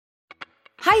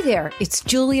Hi there, it's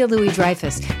Julia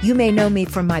Louis-Dreyfus. You may know me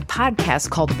from my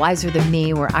podcast called Wiser Than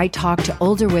Me, where I talk to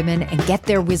older women and get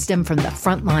their wisdom from the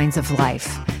front lines of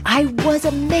life. I was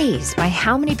amazed by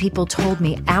how many people told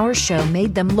me our show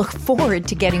made them look forward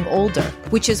to getting older,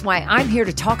 which is why I'm here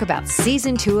to talk about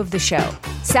season 2 of the show.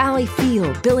 Sally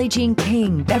Field, Billie Jean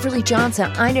King, Beverly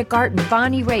Johnson, Ina Garten,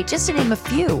 Bonnie Raitt, just to name a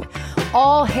few.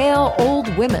 All hail old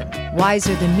women.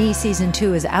 Wiser Than Me season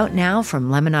 2 is out now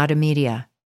from Lemonada Media.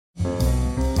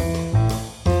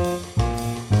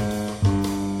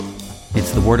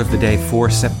 It's the word of the day for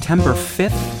September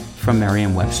 5th from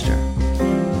Merriam-Webster.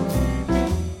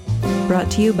 Brought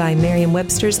to you by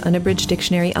Merriam-Webster's Unabridged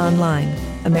Dictionary Online,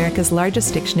 America's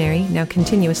largest dictionary, now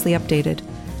continuously updated.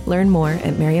 Learn more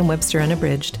at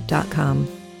merriam-websterunabridged.com.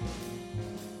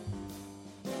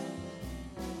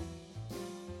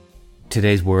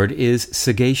 Today's word is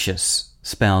sagacious,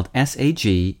 spelled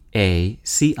S-A-G-A-C-I-O-U-S.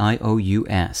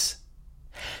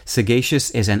 Sagacious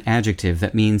is an adjective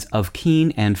that means of keen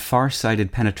and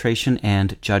far-sighted penetration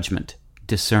and judgment,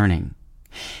 discerning.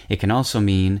 It can also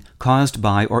mean caused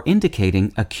by or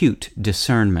indicating acute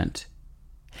discernment.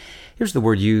 Here's the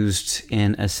word used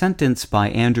in a sentence by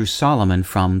Andrew Solomon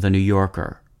from The New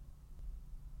Yorker.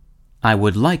 I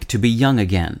would like to be young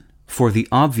again, for the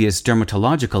obvious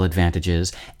dermatological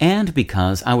advantages, and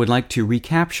because I would like to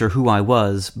recapture who I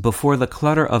was before the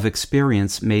clutter of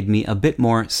experience made me a bit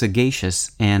more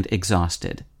sagacious and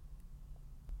exhausted.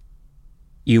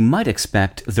 You might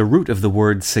expect the root of the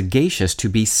word sagacious to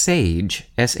be sage,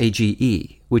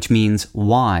 S-A-G-E, which means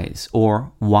wise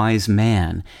or wise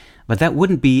man, but that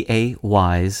wouldn't be a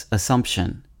wise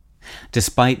assumption.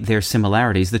 Despite their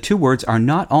similarities, the two words are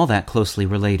not all that closely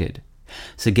related.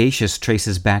 Sagacious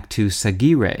traces back to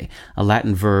sagire, a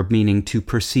Latin verb meaning to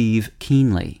perceive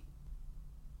keenly.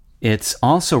 It's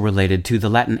also related to the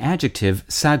Latin adjective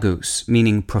sagus,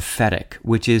 meaning prophetic,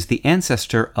 which is the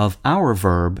ancestor of our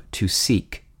verb to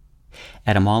seek.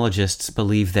 Etymologists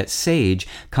believe that sage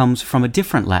comes from a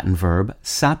different Latin verb,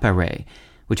 sapere,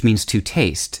 which means to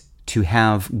taste, to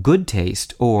have good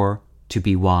taste, or to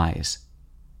be wise.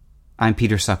 I'm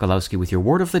Peter Sokolowski with your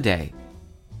Word of the Day.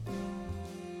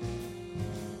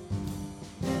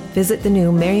 Visit the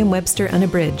new Merriam-Webster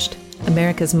Unabridged,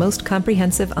 America's most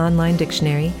comprehensive online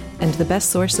dictionary and the best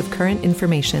source of current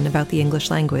information about the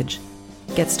English language.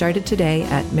 Get started today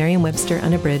at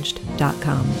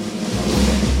merriam-websterunabridged.com.